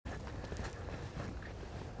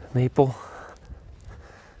Maple,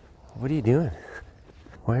 what are you doing?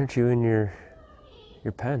 Why aren't you in your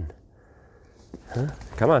pen? Huh?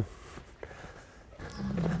 Come on.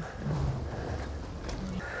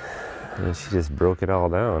 And she just broke it all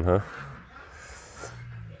down, huh?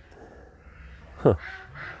 Huh.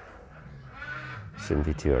 Shouldn't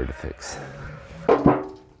be too hard to fix.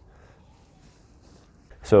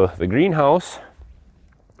 So the greenhouse,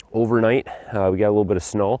 overnight, we got a little bit of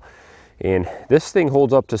snow, and this thing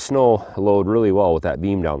holds up to snow load really well with that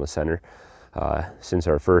beam down the center since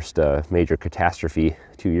our first major catastrophe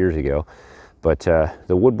 2 years ago. But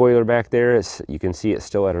the wood boiler back there, you can see it's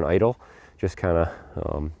still at an idle, just kind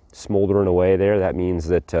of smoldering away there. That means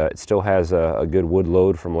that it still has a good wood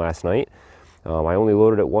load from last night. I only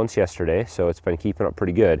loaded it once yesterday, so it's been keeping up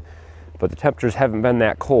pretty good. But the temperatures haven't been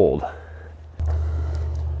that cold.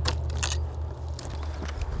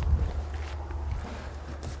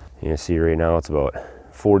 You see right now it's about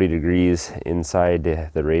 40 degrees inside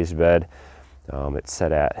the raised bed. It's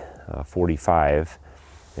set at 45,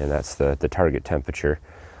 and that's the target temperature.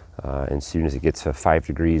 And as soon as it gets 5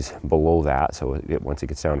 degrees below that, so once it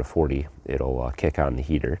gets down to 40, it'll kick on the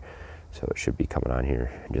heater. So it should be coming on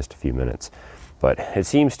here in just a few minutes. But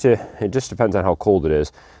it just depends on how cold it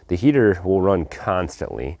is. The heater will run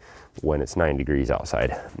constantly when it's 9 degrees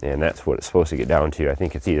outside, and that's what it's supposed to get down to. I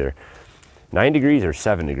think it's either 9 degrees or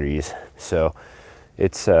 7 degrees. So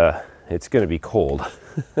it's gonna be cold.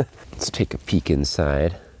 Let's take a peek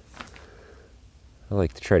inside. I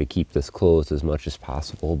like to try to keep this closed as much as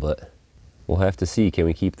possible, but we'll have to see. Can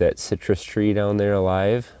we keep that citrus tree down there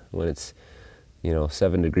alive when it's,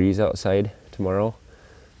 7 degrees outside tomorrow?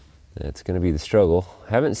 That's going to be the struggle.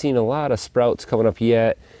 Haven't seen a lot of sprouts coming up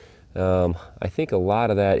yet. I think a lot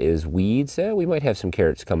of that is weeds. We might have some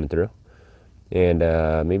carrots coming through, and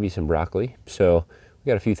maybe some broccoli. So we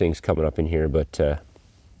got a few things coming up in here, but a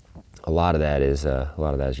lot of that is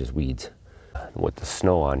just weeds. With the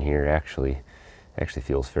snow on here, actually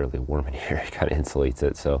feels fairly warm in here. It kind of insulates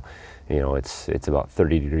it. So, it's about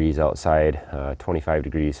 30 degrees outside, 25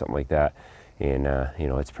 degrees, something like that. And,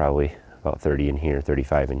 it's probably about 30 in here,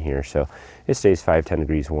 35 in here. So it stays 5-10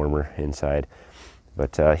 degrees warmer inside.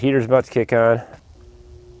 But heater's about to kick on.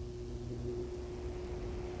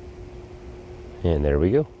 And there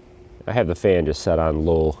we go. I have the fan just set on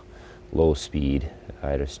low speed.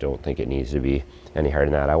 I just don't think it needs to be any higher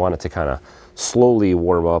than that. I want it to kind of slowly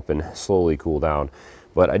warm up and slowly cool down.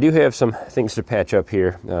 But I do have some things to patch up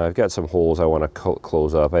here. I've got some holes I want to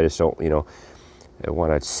close up. I just don't, I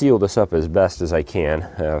want to seal this up as best as I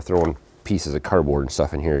can. Throwing pieces of cardboard and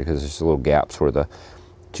stuff in here because there's little gaps where the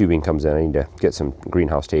tubing comes in. I need to get some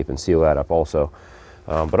greenhouse tape and seal that up also.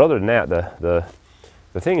 But other than that, the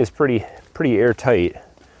thing is pretty airtight.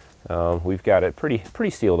 We've got it pretty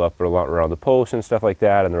sealed up around the posts and stuff like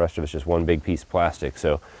that, and the rest of it's just one big piece of plastic.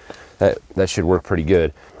 So that should work pretty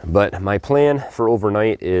good. But my plan for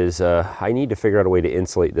overnight is I need to figure out a way to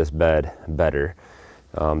insulate this bed better.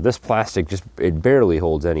 This plastic it barely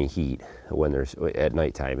holds any heat when there's at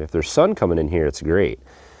nighttime. If there's sun coming in here, it's great.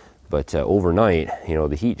 But overnight,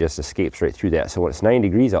 the heat just escapes right through that. So when it's 9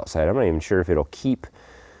 degrees outside, I'm not even sure if it'll keep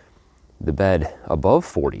the bed above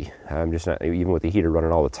 40. I'm just not, even with the heater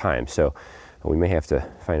running all the time. So we may have to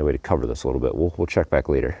find a way to cover this a little bit. We'll check back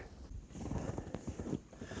later.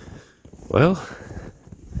 Well,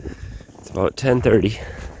 it's about 10:30.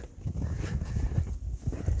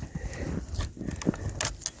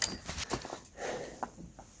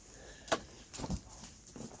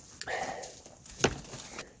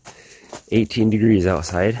 $18 degrees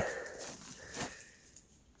outside,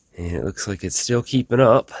 and it looks like it's still keeping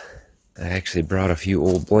up. I actually brought a few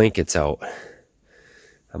old blankets out.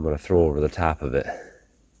 I'm gonna throw over the top of it,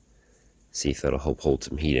 see if that'll help hold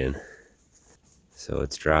some heat in. So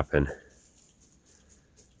it's dropping.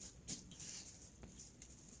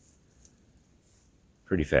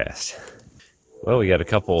 Pretty fast. Well, we got a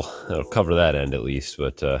couple that'll cover that end at least,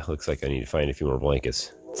 but looks like I need to find a few more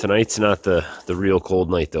blankets. Tonight's not the real cold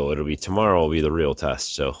night though. It'll be tomorrow will be the real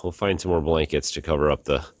test. So we'll find some more blankets to cover up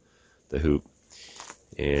the hoop.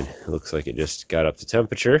 And it looks like it just got up to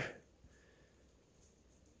temperature.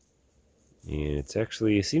 And it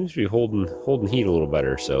seems to be holding heat a little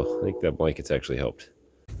better. So I think that blanket's actually helped.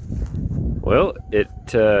 Well, it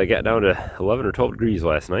got down to 11 or 12 degrees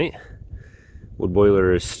last night. Wood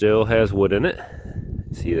boiler still has wood in it.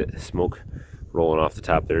 See the smoke rolling off the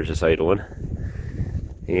top there, just idling.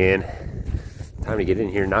 And time to get in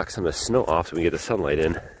here, knock some of the snow off so we can get the sunlight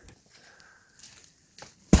in.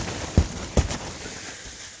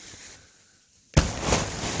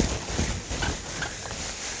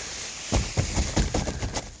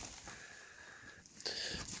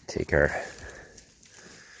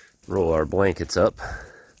 roll our blankets up.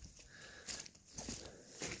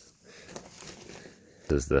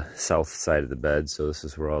 This is the south side of the bed, so this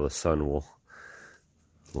is where all the sun will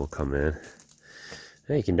come in.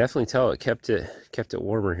 Yeah, you can definitely tell it kept it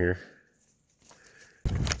warmer here.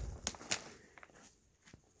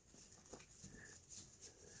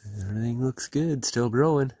 Everything looks good, still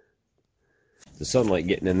growing. The sunlight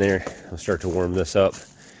getting in there will start to warm this up,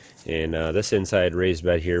 and this inside raised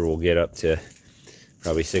bed here will get up to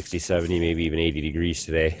probably 60, 70, maybe even 80 degrees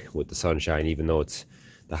today with the sunshine, even though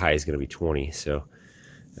the high is going to be 20. So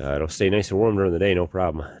it'll stay nice and warm during the day, no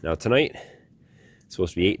problem. Now tonight, it's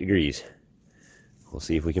supposed to be 8 degrees. We'll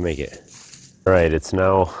see if we can make it. All right, it's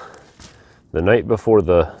now the night before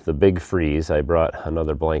the big freeze. I brought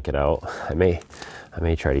another blanket out. I may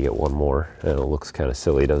try to get one more. It looks kind of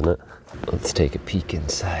silly, doesn't it? Let's take a peek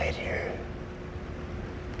inside here.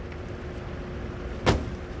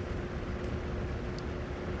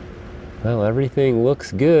 Well, everything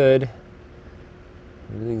looks good.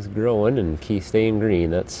 Everything's growing and staying green.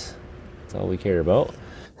 That's all we care about.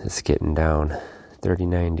 It's getting down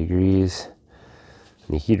 39 degrees.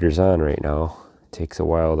 And the heater's on right now. It takes a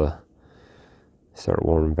while to start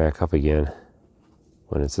warming back up again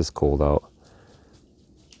when it's this cold out.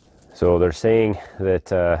 So they're saying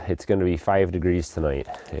that it's going to be 5 degrees tonight,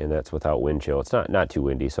 and that's without wind chill. It's not too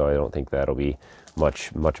windy, so I don't think that'll be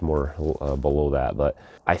much more below that. But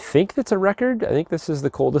I think that's a record. I think this is the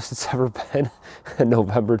coldest it's ever been,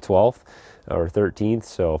 November 12th or 13th.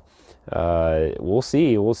 So we'll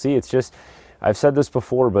see. We'll see. It's just, I've said this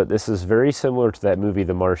before, but this is very similar to that movie,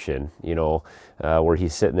 The Martian, you know, where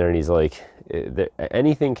he's sitting there and he's like,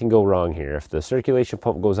 anything can go wrong here. If the circulation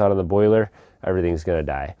pump goes out on the boiler, everything's going to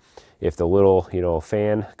die. If the little,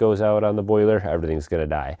 fan goes out on the boiler, everything's going to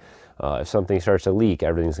die. If something starts to leak,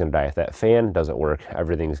 everything's going to die. If that fan doesn't work,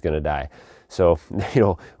 everything's going to die. So,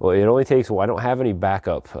 well, it only takes, I don't have any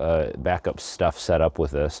backup stuff set up with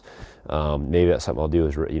this. Maybe that's something I'll do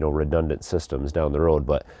is, redundant systems down the road,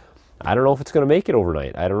 but I don't know if it's going to make it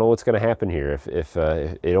overnight. I don't know what's going to happen here. If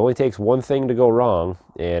it only takes one thing to go wrong,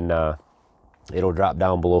 and it'll drop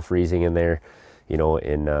down below freezing in there, in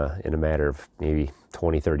a matter of maybe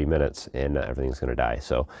 20-30 minutes, and everything's going to die.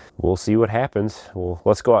 So we'll see what happens.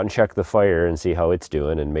 Let's go out and check the fire and see how it's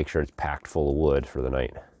doing and make sure it's packed full of wood for the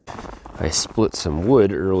night. I split some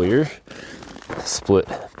wood earlier. Split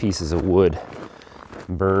pieces of wood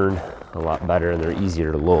burn a lot better, and they're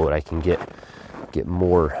easier to load. I can get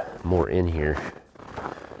more in here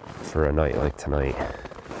for a night like tonight.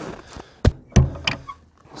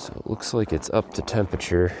 So it looks like it's up to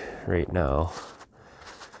temperature right now.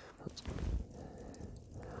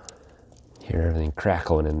 Hear everything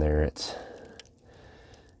crackling in there. It's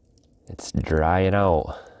drying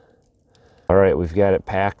out. All right, we've got it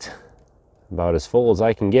packed about as full as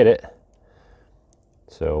I can get it.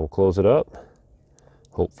 So we'll close it up.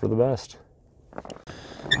 Hope for the best.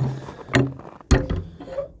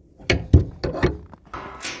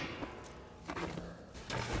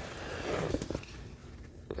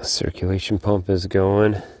 The circulation pump is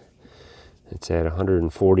going. It's at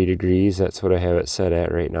 140 degrees. That's what I have it set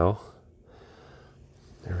at right now.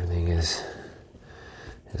 Everything is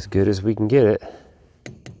as good as we can get it.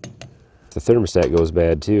 If the thermostat goes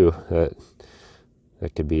bad too,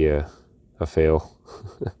 that could be a fail.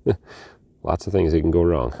 Lots of things that can go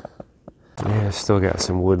wrong. Yeah, I've still got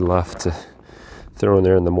some wood left to throw in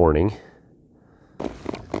there in the morning.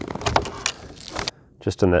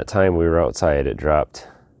 Just in that time we were outside, it dropped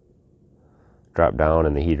down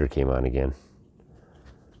and the heater came on again.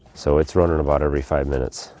 So it's running about every 5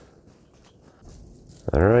 minutes.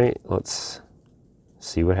 All right, let's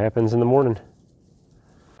see what happens in the morning.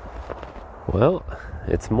 Well,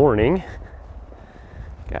 it's morning.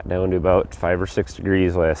 Got down to about 5 or 6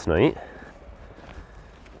 degrees last night.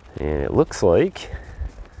 And it looks like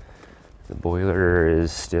the boiler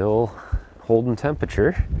is still holding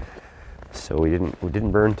temperature. So we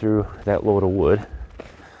didn't burn through that load of wood.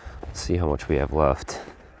 Let's see how much we have left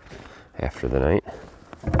after the night.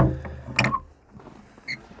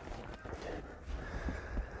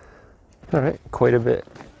 All right, quite a bit.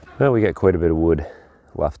 Well, we got quite a bit of wood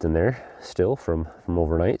left in there still from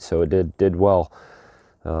overnight, so it did well.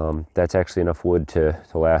 That's actually enough wood to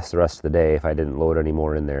last the rest of the day if I didn't load any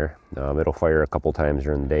more in there. It'll fire a couple times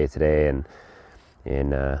during the day today and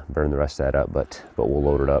burn the rest of that up, but we'll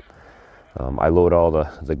load it up. I load all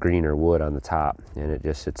the greener wood on the top, and it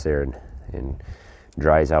just sits there and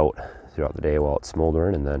dries out throughout the day while it's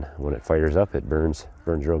smoldering, and then when it fires up, it burns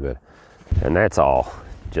real good. And that's all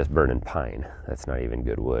just burning pine. That's not even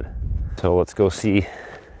good wood. So let's go see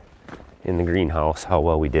in the greenhouse how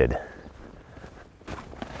well we did.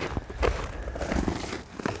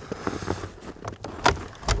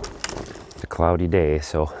 It's a cloudy day,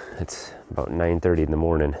 so it's about 9:30 in the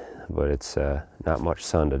morning, but it's not much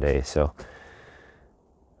sun today, so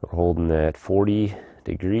we're holding at 40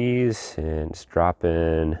 degrees and it's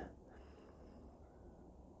dropping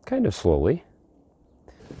kind of slowly.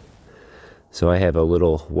 So I have a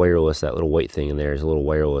little wireless, that little white thing in there is a little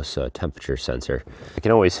wireless temperature sensor. I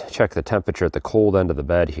can always check the temperature at the cold end of the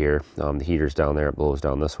bed here. The heater's down there, it blows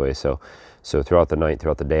down this way. So throughout the night,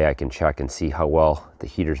 throughout the day, I can check and see how well the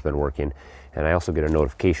heater's been working. And I also get a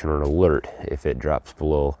notification or an alert if it drops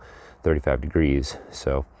below 35 degrees.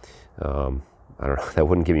 So I don't know, that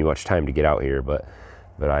wouldn't give me much time to get out here, but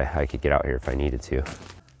I could get out here if I needed to.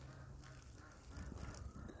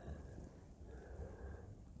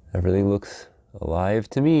 Everything looks alive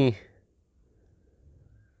to me.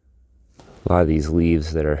 A lot of these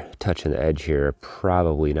leaves that are touching the edge here are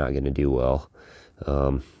probably not going to do well.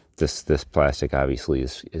 This plastic obviously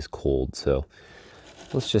is cold, so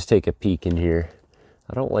let's just take a peek in here.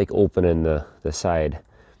 I don't like opening the side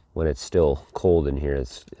when it's still cold in here.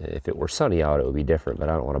 If it were sunny out, it would be different, but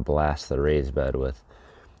I don't want to blast the raised bed with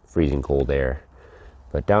freezing cold air.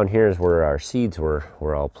 But down here is where our seeds were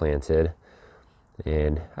all planted.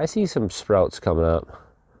 And I see some sprouts coming up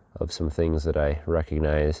of some things that I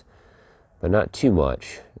recognize, but not too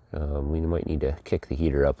much. We might need to kick the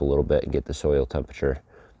heater up a little bit and get the soil temperature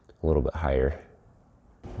a little bit higher.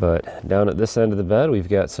 But down at this end of the bed, we've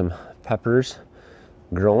got some peppers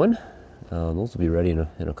growing. Those will be ready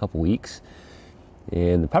in a couple weeks.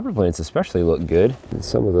 And the pepper plants especially look good. And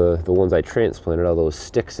some of the ones I transplanted, all those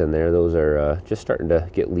sticks in there, those are just starting to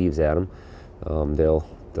get leaves at them.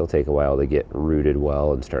 They'll take a while to get rooted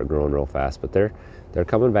well and start growing real fast, but they're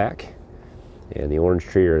coming back. And the orange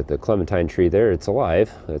tree or the clementine tree there, it's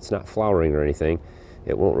alive. It's not flowering or anything.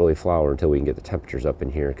 It won't really flower until we can get the temperatures up in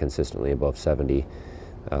here consistently above 70,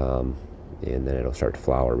 and then it'll start to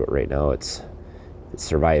flower. But right now it's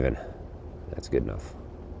surviving. That's good enough.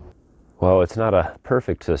 Well, it's not a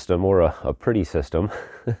perfect system or a pretty system,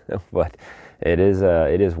 but it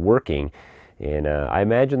is working. And I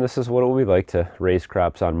imagine this is what it would be like to raise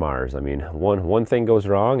crops on Mars. I mean, one thing goes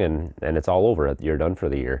wrong and it's all over. You're done for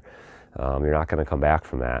the year. You're not going to come back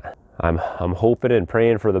from that. I'm hoping and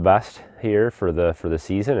praying for the best here for the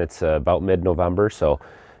season. It's about mid-November, so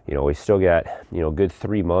we still got good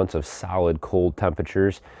 3 months of solid cold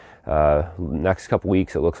temperatures. Next couple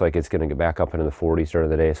weeks, it looks like it's going to get back up into the 40s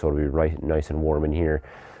during the day, so it'll be right nice and warm in here.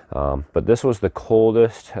 But this was the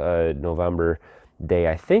coldest November day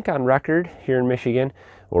I think on record here in Michigan,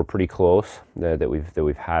 or pretty close, that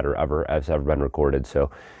we've had or has ever been recorded.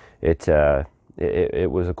 So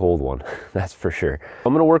it was a cold one, that's for sure.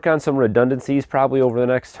 I'm gonna work on some redundancies probably over the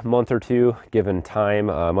next month or two, given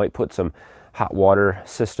time. I might put some hot water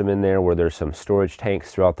system in there where there's some storage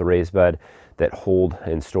tanks throughout the raised bed that hold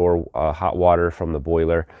and store hot water from the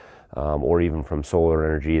boiler, or even from solar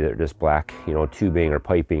energy, that are just black, tubing or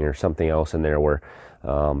piping or something else in there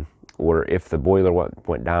where if the boiler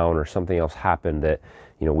went down or something else happened, that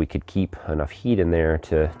we could keep enough heat in there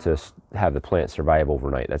to have the plant survive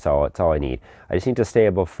overnight. That's all I need. I just need to stay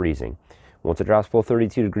above freezing. Once it drops below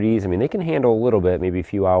 32 degrees, I mean, they can handle a little bit, maybe a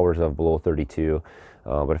few hours of below 32.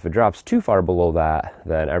 But if it drops too far below that,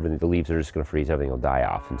 then the leaves are just going to freeze. Everything will die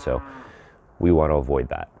off, and so we want to avoid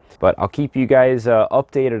that. But I'll keep you guys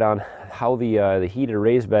updated on how the heated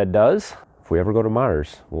raised bed does. If we ever go to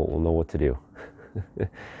Mars, we'll know what to do.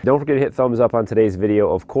 Don't forget to hit thumbs up on today's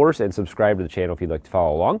video, of course, and subscribe to the channel if you'd like to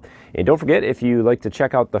follow along. And don't forget, if you'd like to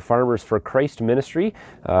check out the Farmers for Christ ministry,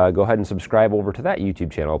 go ahead and subscribe over to that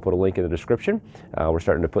YouTube channel. I'll put a link in the description. We're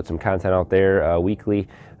starting to put some content out there weekly,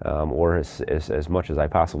 or as much as I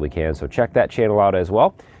possibly can. So check that channel out as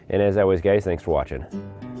well. And as always, guys, thanks for watching.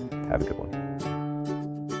 Have a good one.